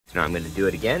So now I'm going to do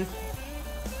it again,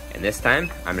 and this time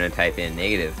I'm going to type in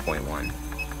negative 0.1.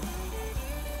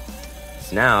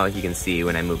 So now you can see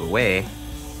when I move away,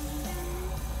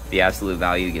 the absolute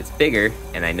value gets bigger,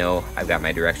 and I know I've got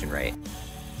my direction right.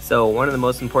 So one of the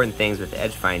most important things with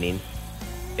edge finding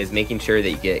is making sure that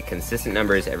you get consistent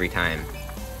numbers every time.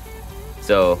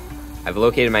 So I've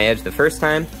located my edge the first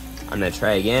time, I'm going to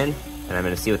try again, and I'm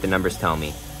going to see what the numbers tell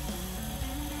me.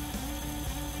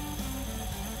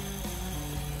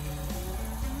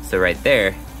 So right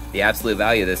there, the absolute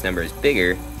value of this number is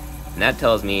bigger, and that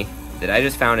tells me that I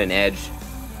just found an edge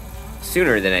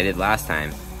sooner than I did last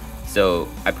time. So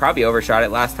I probably overshot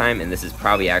it last time, and this is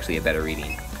probably actually a better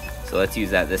reading. So let's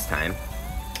use that this time.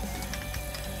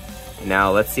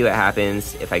 Now let's see what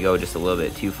happens if I go just a little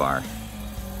bit too far.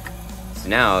 So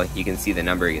now you can see the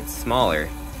number gets smaller.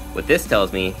 What this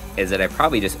tells me is that I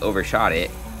probably just overshot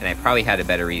it, and I probably had a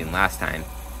better reading last time.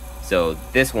 So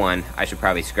this one, I should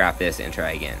probably scrap this and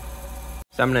try again.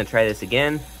 So I'm going to try this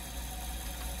again.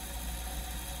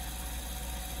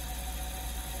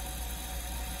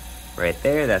 Right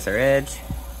there, that's our edge.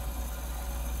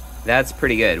 That's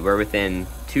pretty good. We're within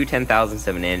 2/10,000ths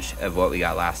of an inch of what we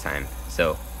got last time.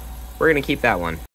 So we're going to keep that one.